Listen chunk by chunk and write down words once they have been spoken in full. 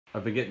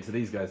I've been getting to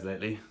these guys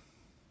lately.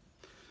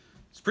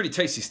 It's pretty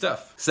tasty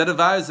stuff.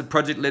 Saravá is a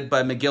project led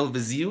by Miguel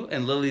Vizio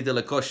and Lily de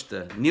la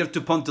Costa, near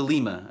to Ponte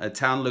Lima, a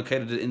town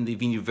located in the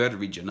Vinho Verde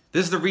region.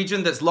 This is the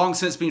region that's long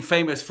since been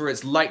famous for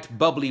its light,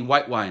 bubbly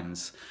white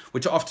wines,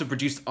 which are often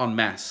produced en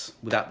masse,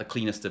 without the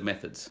cleanest of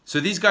methods. So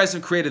these guys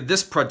have created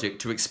this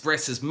project to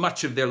express as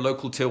much of their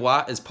local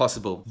terroir as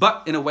possible,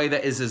 but in a way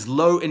that is as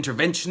low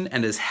intervention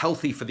and as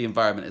healthy for the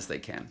environment as they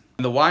can.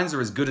 And the wines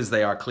are as good as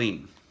they are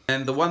clean.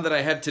 And the one that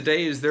I have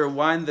today is their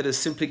wine that is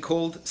simply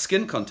called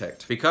Skin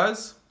Contact,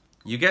 because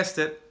you guessed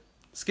it,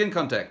 skin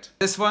contact.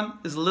 This one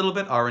is a little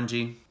bit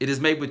orangey. It is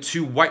made with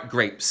 2 white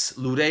grapes,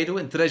 Loureiro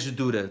and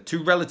Trejadura,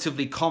 2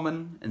 relatively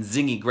common and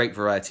zingy grape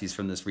varieties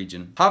from this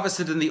region.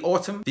 Harvested in the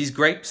autumn, these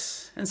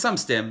grapes, and some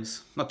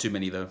stems, not too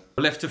many though,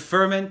 were left to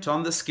ferment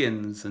on the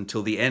skins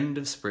until the end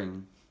of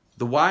spring.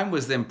 The wine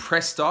was then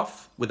pressed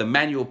off with a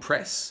manual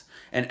press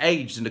and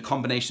aged in a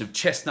combination of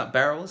chestnut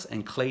barrels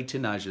and clay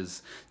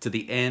tinages to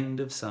the end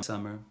of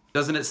summer.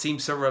 Doesn't it seem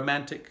so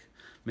romantic?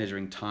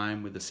 Measuring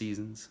time with the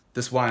seasons.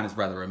 This wine is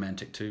rather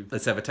romantic too.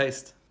 Let's have a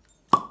taste.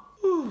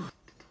 God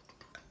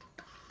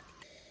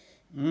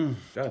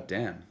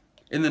damn.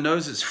 In the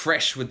nose it's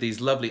fresh with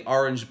these lovely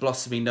orange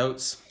blossomy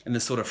notes and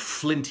this sort of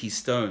flinty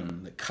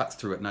stone that cuts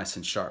through it nice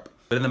and sharp.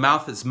 But in the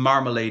mouth it's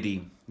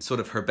marmaladey, sort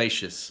of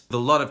herbaceous, with a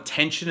lot of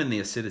tension in the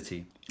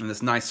acidity and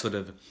this nice sort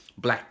of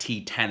black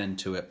tea tannin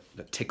to it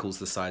that tickles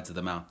the sides of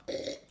the mouth.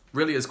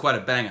 Really is quite a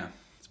banger.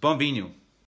 It's Bomb Vinho.